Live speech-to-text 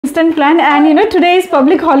instant plan, and today is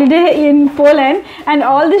public holiday in Poland and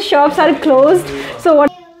all the shops are closed. So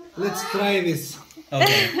what? Let's try this.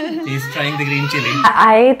 Okay, he's trying the green chili.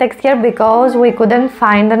 I text here because we couldn't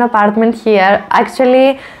find an apartment here.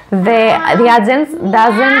 Actually, the agent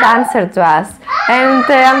doesn't answer to us, and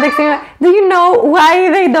I'm texting her, do you know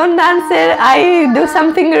why they don't answer? I do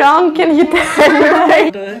something wrong, can you tell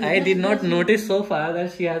me? I did not notice so far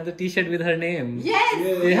that she has the t-shirt with her name.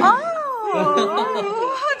 Yes. Yeah.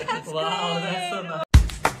 Oh, that's wow, great. that's so nice.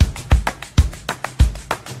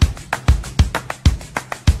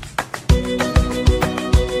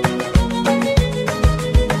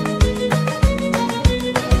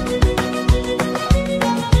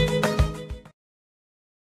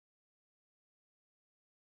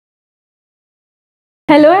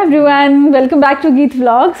 Hello everyone, welcome back to Geet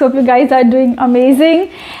Vlogs. Hope you guys are doing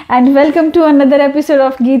amazing, and welcome to another episode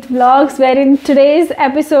of Geet Vlogs, wherein today's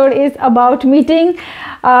episode is about meeting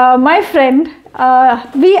my friend.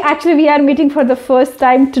 We are meeting for the first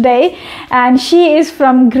time today, and she is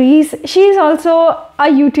from Greece. She is also a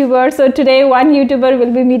YouTuber, so today one YouTuber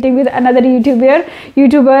will be meeting with another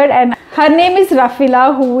YouTuber, and her name is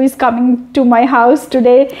Rafila, who is coming to my house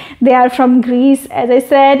today. They are from Greece, as I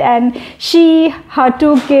said, and her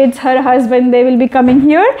two kids, her husband, they will be coming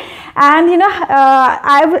here. And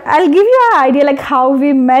I'll give you an idea like how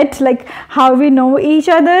we met, like how we know each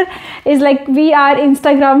other is like we are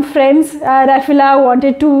Instagram friends. Rafila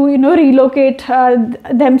wanted to relocate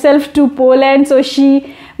themselves to Poland, so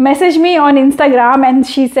she messaged me on Instagram and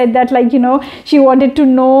she said that she wanted to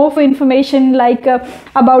know information like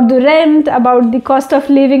about the rent, about the cost of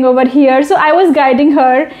living over here. So I was guiding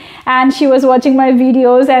her and she was watching my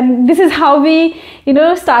videos, and this is how we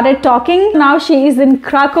started talking. Now she is in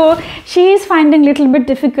Krakow. She is finding little bit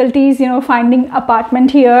difficulties finding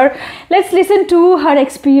apartment here. Let's listen to her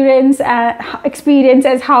experience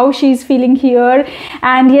as how she's feeling here.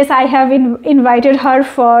 And yes, I have invited her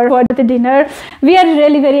for the dinner. We are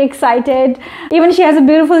really very excited. Even she has a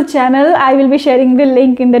beautiful channel. I will be sharing the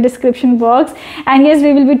link in the description box, and yes,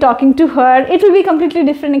 we will be talking to her. It will be completely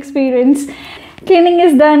different experience. Cleaning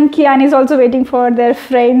is done. Kian is also waiting for their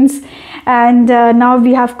friends, and now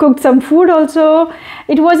we have cooked some food also.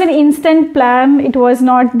 It was an instant plan. It was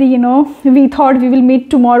not the we thought we will meet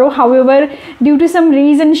tomorrow. However, due to some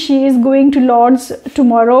reason she is going to Lord's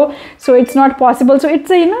tomorrow, so it's not possible. So it's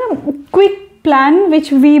a quick plan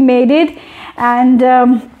which we made it.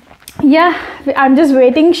 And yeah, I'm just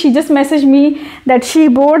waiting. She just messaged me that she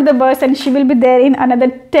boarded the bus and she will be there in another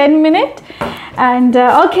 10 minutes. And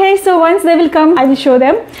okay, so once they will come, I will show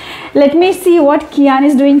them. Let me see what Kian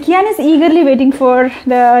is doing. Kian is eagerly waiting for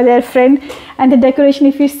their friend. And the decoration,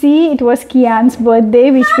 if you see, it was Kian's birthday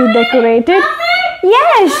which we decorated.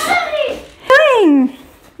 Yes! Doing.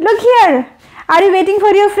 Look here. Are you waiting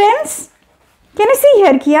for your friends? Can you see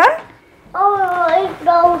here, Kian? Oh, it's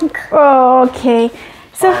broke. Oh, okay.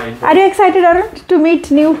 So, are you excited, Arun, to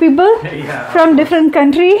meet new people from different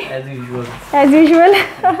country? As usual. As usual.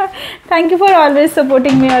 Thank you for always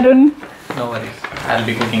supporting me, Arun. No worries. I'll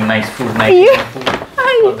be cooking nice food, Indian food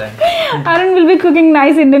for them. Arun will be cooking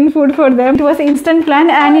nice Indian food for them. It was an instant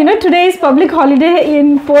plan, and today is public holiday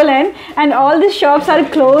in Poland and all the shops are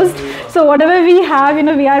closed. So whatever we have,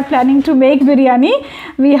 we are planning to make biryani.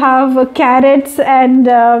 We have carrots and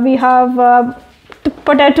we have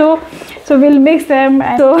potato, so we'll mix them,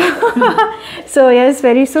 and so yes,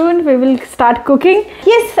 very soon we will start cooking.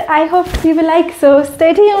 Yes, I hope you will like, so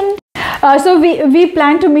stay tuned. So we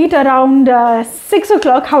plan to meet around 6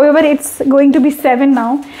 o'clock. However, it's going to be 7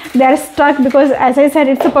 now. They are stuck because, as I said,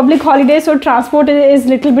 it's a public holiday, so transport is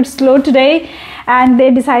little bit slow today, and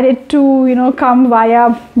they decided to come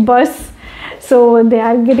via bus, so they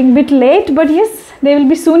are getting a bit late. But yes, they will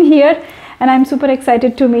be soon here, and I'm super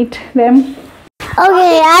excited to meet them.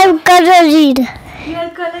 Okay, I'm gonna read. You are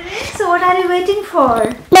coloring? So what are you waiting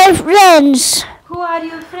for? My friends. Who are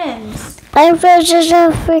your friends? My friends is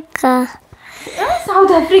Africa.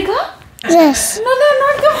 South Africa? Yes. No, they are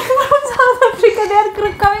not coming from South Africa. They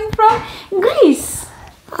are coming from Greece.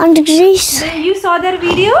 And Greece. You saw their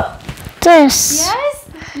video? Yes. Yes?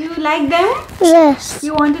 You like them? Yes.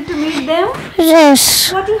 You wanted to meet them?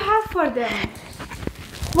 Yes. What do you have for them?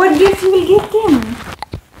 What gift you will give them?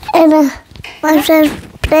 And my friends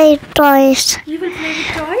play toys. You will play with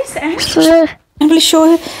toys, and So, I will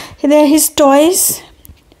show his toys.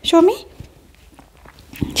 Show me.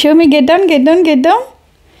 Show me. Get down, get down, get down.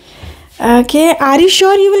 Okay. Are you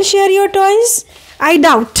sure you will share your toys? I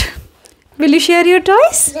doubt. Will you share your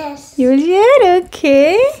toys? yes. You will share?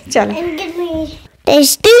 Okay. Chalo. And give me. Stay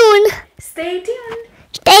tuned. Stay tuned.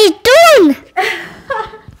 Stay tuned.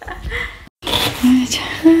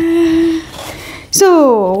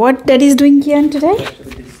 So, what Daddy is doing, Kian, today?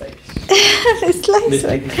 It's like This so.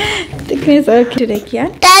 side. Thickness okay today,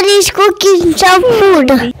 Kian. Daddy's cooking some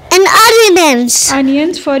food and onions.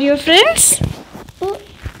 Onions for your friends.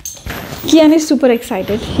 Kian is super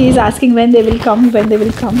excited. He is asking when they will come,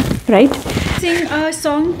 right? Sing a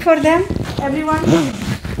song for them, everyone.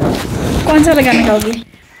 कौन सा लगाना चाहोगी?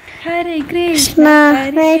 Hare Krishna,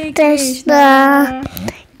 Hare Krishna,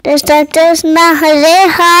 Krishna Krishna, Hare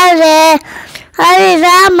Hare, Hare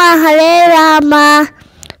Rama,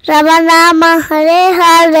 Rama Rama, Hare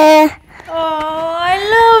Hare. Oh, I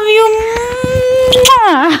love you.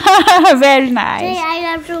 Mwah. Very nice. I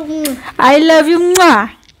love you. I love you. Mwah.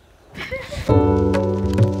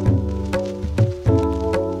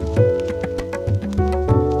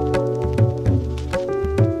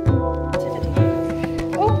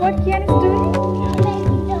 Oh, what Kian is doing?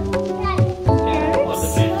 All the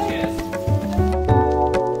friends, yes.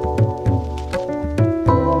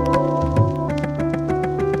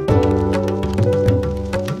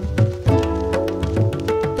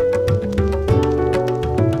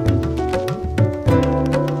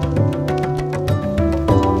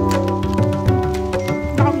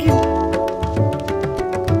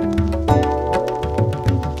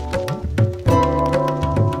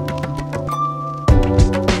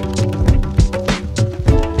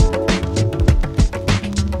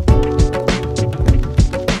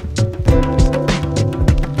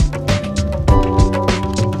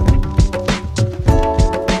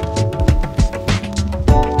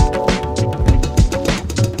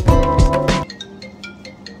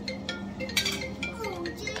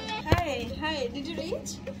 Hi, did you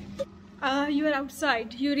reach? You are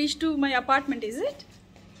outside. You reached to my apartment, is it?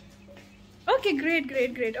 Okay, great.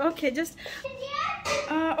 Okay, just...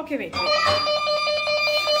 okay, wait.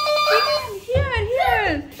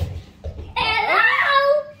 Here. Hello.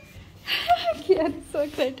 Kian is so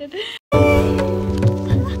excited.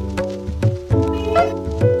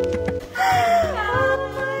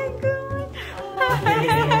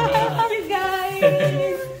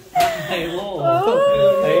 Hello.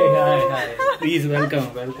 Hey, hi. Please welcome.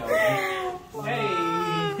 Hey.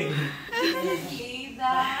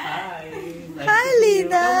 Hi,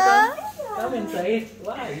 Lida. Come inside.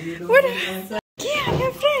 Why are you doing What? inside? Kian,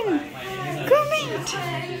 your friend. Come in. So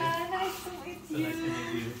nice to meet you.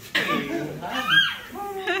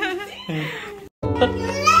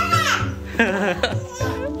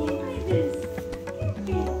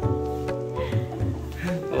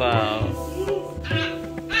 Wow.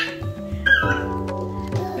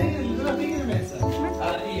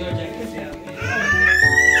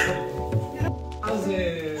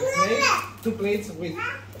 Two plates with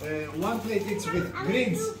one plate it's with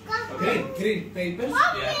green papers.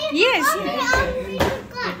 Yes.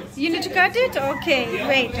 And You need to cut it? Okay,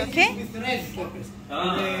 wait, okay? with red papers.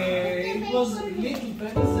 And, it was little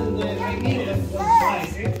peppers and I made them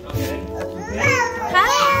twice.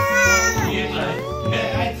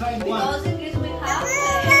 I tried one.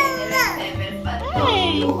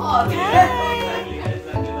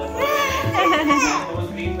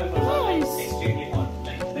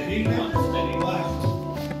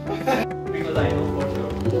 Because I know for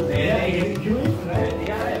sure.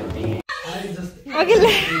 Okay,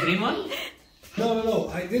 Green one? No.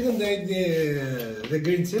 I didn't add the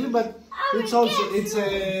green chili, but it's also it's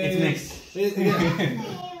mixed. Yeah.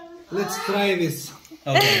 Let's try this.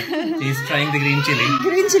 Okay. He's trying the green chili.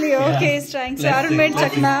 green chili, okay, he's trying. So, Let's Arun see, made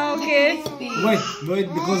let's see. chakna, okay. Wait,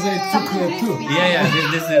 because I took two. Yeah.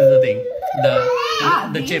 This is the thing.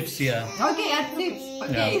 The chips, yeah.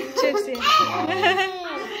 Chips, yeah.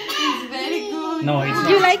 Very good. No, it's not.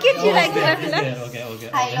 You like it? You like It's it, there, Rafila? it's there. Okay.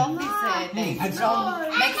 I love this taste from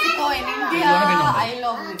Mexico and India. gonna be normal. I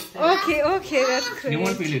love this taste. Okay, that's great. You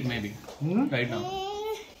won't feel it maybe. Right now.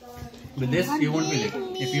 With this, you won't feel it.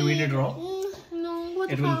 If you eat it raw,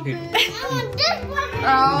 it will hit.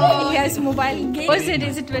 He has mobile game.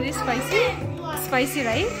 Is it very spicy? Spicy,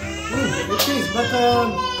 right? It is, but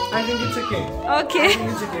I think it's okay. Okay.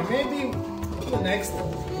 It's okay. Maybe next.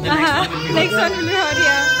 Next one will be hot,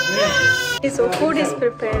 yeah. Okay, so food is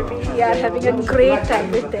prepared. We are having a great time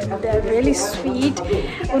with them. They are really sweet.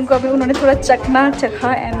 उनको अभी उन्होंने थोड़ा चखना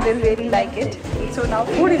चखा and they really like it. So now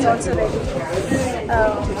food is also ready.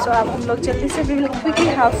 So अब हम लोग जल्दी से we will quickly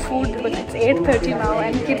have food, but it's 8:30 now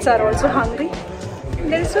and kids are also hungry.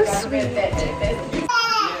 They're so sweet.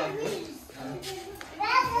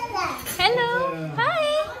 Hello. Hi.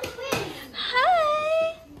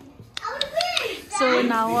 So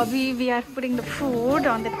now Abhi, we are putting the food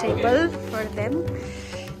on the table for them.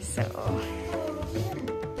 So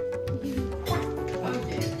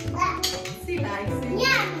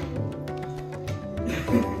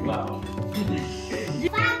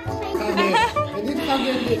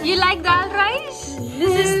You like dal rice?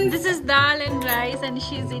 This is dal and rice, and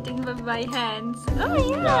she's eating by hands. Oh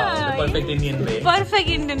yeah. The perfect Indian way. Perfect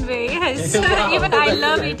Indian way. Yes. Even I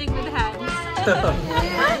love eating with hands.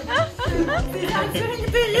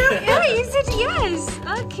 Yeah, you said yes.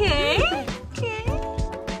 Okay. Okay.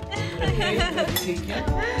 Chicken.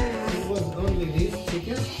 It was only this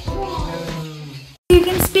chicken. You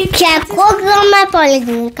can speak. Και ακούγομαι πολύ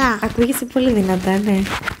γλυκά. Ακούγεσαι πολύ δυνατά, ναι.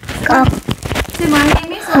 So my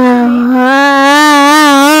name is.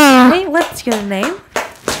 Hey, what's your name?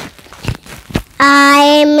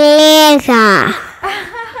 I'm Lisa.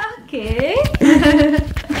 Okay.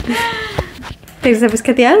 Θέλεις να πεις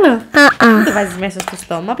κάτι άλλο? Δεν το βάζεις μέσα στο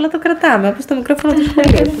στόμα, απλά το κρατάμε, όπως το μικρόφωνο του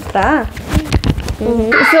σχολείου, σωστά?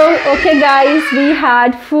 So, okay guys, we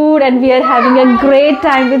had food and we are having a great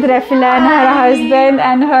time with Refila and her husband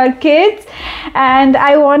and her kids. And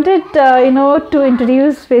I wanted, to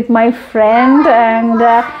introduce with my friend, and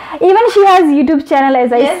even she has YouTube channel, as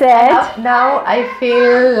I said. Now I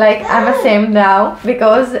feel like I'm ashamed now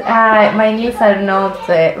because my English are not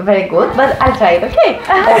very good, but I'll try it, okay?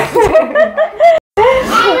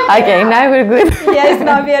 Okay, now we're good. Yes,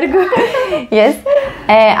 now we are good. Yes,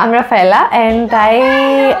 I'm Rafaela and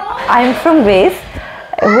I'm from Greece.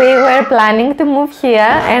 We were planning to move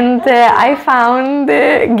here and I found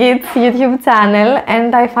Git's YouTube channel and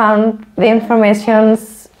I found the informations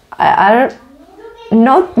are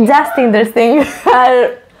not just interesting, are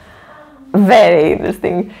very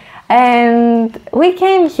interesting. And we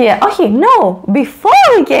came here. Okay, no. Before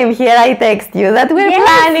we came here, I text you that we're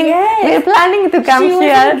planning to come She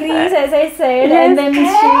here. was in Greece, as I said, Yes. and then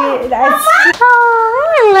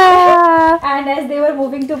and as they were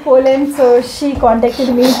moving to Poland, so she contacted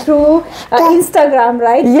me through Instagram,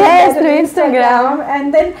 right? Yes, She got through an Instagram. And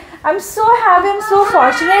then I'm so happy, I'm so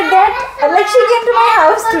fortunate that like she came to my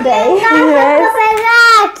house today. Yes.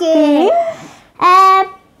 Κοπελάκι.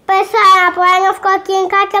 Πέσα από ένα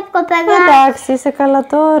ευκοκίνηκα και από κοπελάκι. Εντάξει, είσαι καλά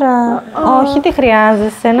τώρα. Όχι, τι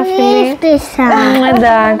χρειάζεσαι, ένα φιλί. Ίσπησα.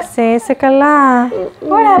 Εντάξει, είσαι καλά.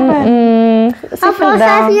 What happened? Απλώς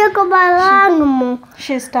έφυγε ο κομπαλάνου μου.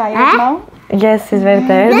 She's tired now. Yes, she's very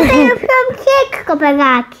tired. Δεν θέλει πιο πιέκ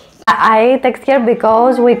κοπελάκι. I text here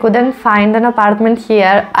because we couldn't find an apartment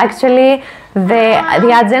here. Actually, the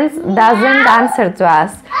agent doesn't answer to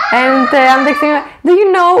us. And I'm texting her, do you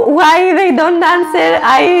know why they don't answer?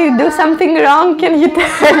 I do something wrong, can you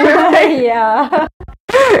tell me? Yeah.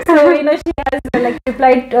 So she has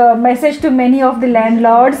replied message to many of the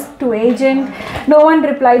landlords, to agent. No one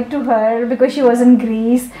replied to her because she was in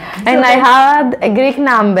Greece. And I had a Greek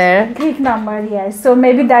number. Greek number, yes. So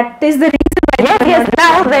maybe that is the reason why. Yes,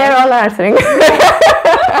 now they're all answering.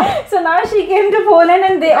 So now she came to Poland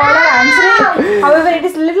and they all are answering. However, it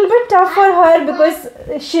is a little bit tough for her because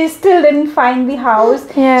she still didn't find the house.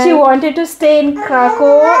 Yeah. She wanted to stay in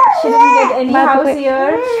Krakow. She didn't get any But house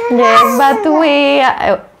here. Yes, but we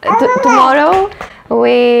tomorrow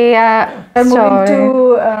we are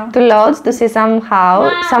Moving to Lodz to see some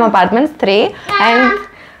apartments, 3, and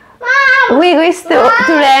we wish to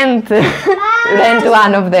rent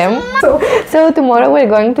one of them. So tomorrow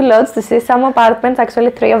we're going to Lodz to see some apartments,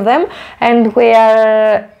 actually 3 of them, and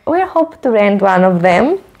we hope to rent one of them.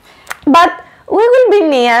 But we will be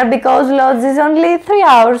near because Lodz is only 3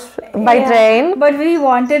 hours by train. But we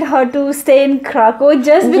wanted her to stay in Krakow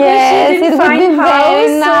just because Yes, she it didn't would find be house. very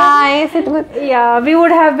nice. It would. Yeah, we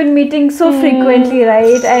would have been meeting so frequently,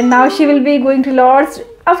 right? And now she will be going to Lord's.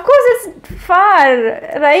 Of course, it's far,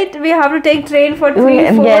 right? We have to take train for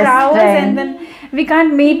 3-4 hours, train. and then we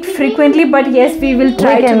can't meet frequently. But yes, we will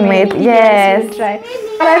try We to can meet, Yes, yes. we'll try.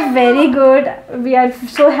 We are very good. We are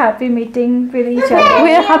so happy meeting with each other.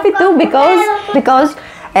 We are happy too because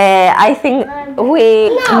I think we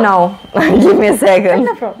no. Give me a second.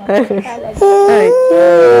 No problem.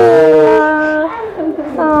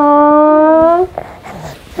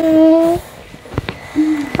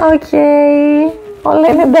 Okay. Όλα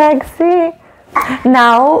είναι εντάξει.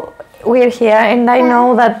 Now we're here and I know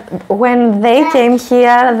that when they came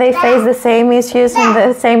here they faced the same issues and the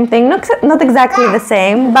same thing, not exactly the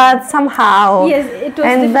same, but somehow. Yes, it was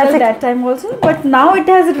difficult that time also, but now it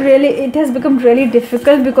has become really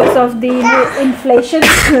difficult because of the inflation.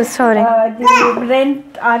 Sorry. The rent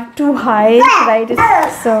are too high, right?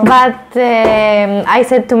 So But I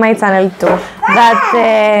said to my channel too that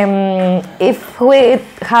if we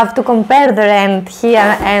have to compare the rent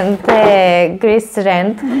here and Greece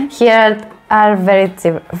rent, here are very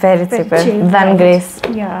cheaper than Greece.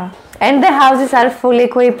 yeah. And the houses are fully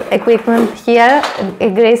equipment here.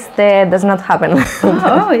 In Greece, does not happen.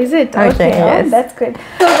 Oh, is it? Okay, yes. Oh, that's great.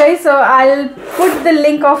 So guys, so I'll put the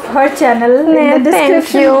link of her channel in the description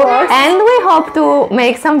Thank you. box. And we hope to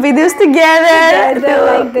make some videos together,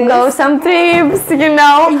 like this. go some trips, you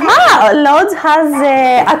know. Lodge has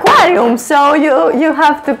an aquarium, so you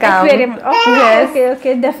have to come. Aquarium. Okay, Yes.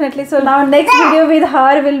 okay, definitely. So now next video with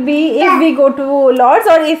her will be if we go to Lords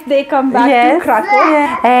or if they come back to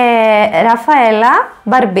Krakow. Rafaela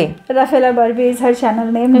Barbie. Rafaela Barbie is her channel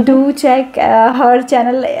name. Do check her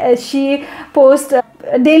channel. She posts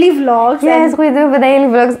daily vlogs. Yes, we do the daily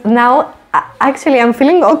vlogs. Now, actually, I'm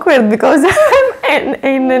feeling awkward because I'm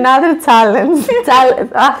in another challenge.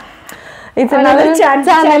 It's another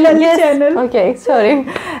channel. Okay, sorry.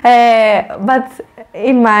 But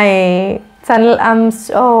in my channel, I'm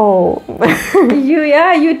so...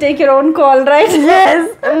 You take your own call, right?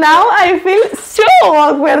 Yes, now I feel so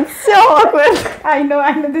awkward. I know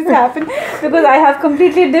this happened because I have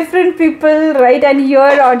completely different people, right? And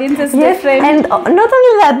your audience is different. And not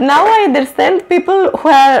only that, now I understand people who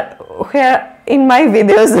are in my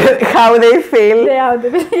videos how they feel. Yeah,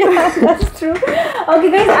 that's true.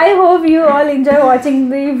 Okay guys, I hope you all enjoy watching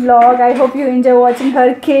the vlog. I hope you enjoy watching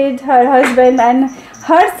her kid, her husband and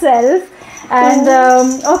herself. And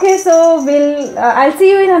okay, so I'll see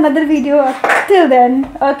you in another video. Till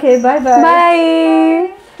then, okay, bye.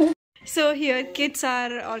 Bye. So here kids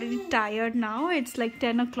are already tired now. It's like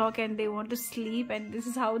 10 o'clock and they want to sleep, and this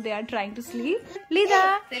is how they are trying to sleep.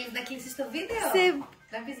 Lida, Θέλεις να κλείσεις το βίντεο?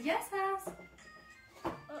 Να πεις γεια σας.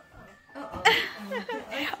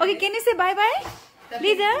 Okay, can you say bye bye?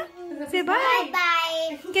 Lida, say bye.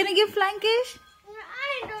 Bye. Can you give flying kiss?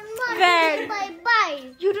 I don't want Well. to say bye bye.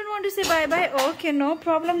 You don't want to say bye bye? Okay, no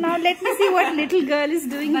problem. Now let me see what little girl is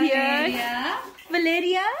doing here.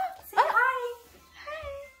 Valeria. Oh, hi.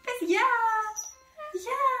 Yeah.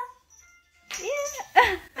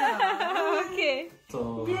 Okay.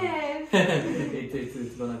 So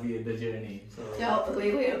it's gonna be the journey. So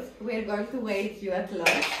we're going to wait you at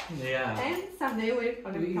lunch. yeah. And someday we're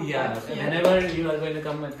going to come Yeah, back here. whenever you are going to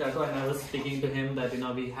come at Krakow, and I was speaking to him that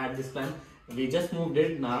we had this plan. We just moved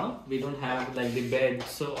it now. We don't have like the bed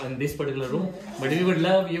so in this particular room, but we would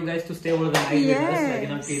love you guys to stay over the night with us.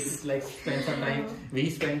 Like kids like spend some time. We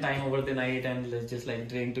spend time over the night and let's just like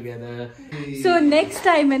drink together. So next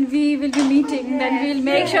time when we will be meeting, then we'll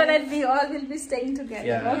make sure that we all will be staying together.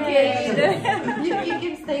 Yeah. Okay. You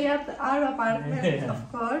can stay at our apartment,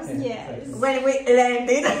 of course. Yes. When we land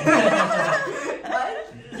it.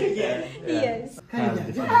 Yes.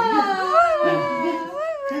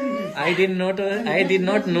 I did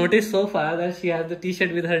not notice so far that she has the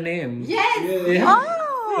T-shirt with her name. Yes. Yeah.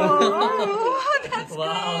 Oh, that's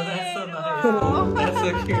Wow, great. that's so nice. That's so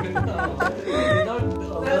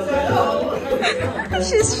cute.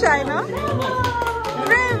 She's shy, no?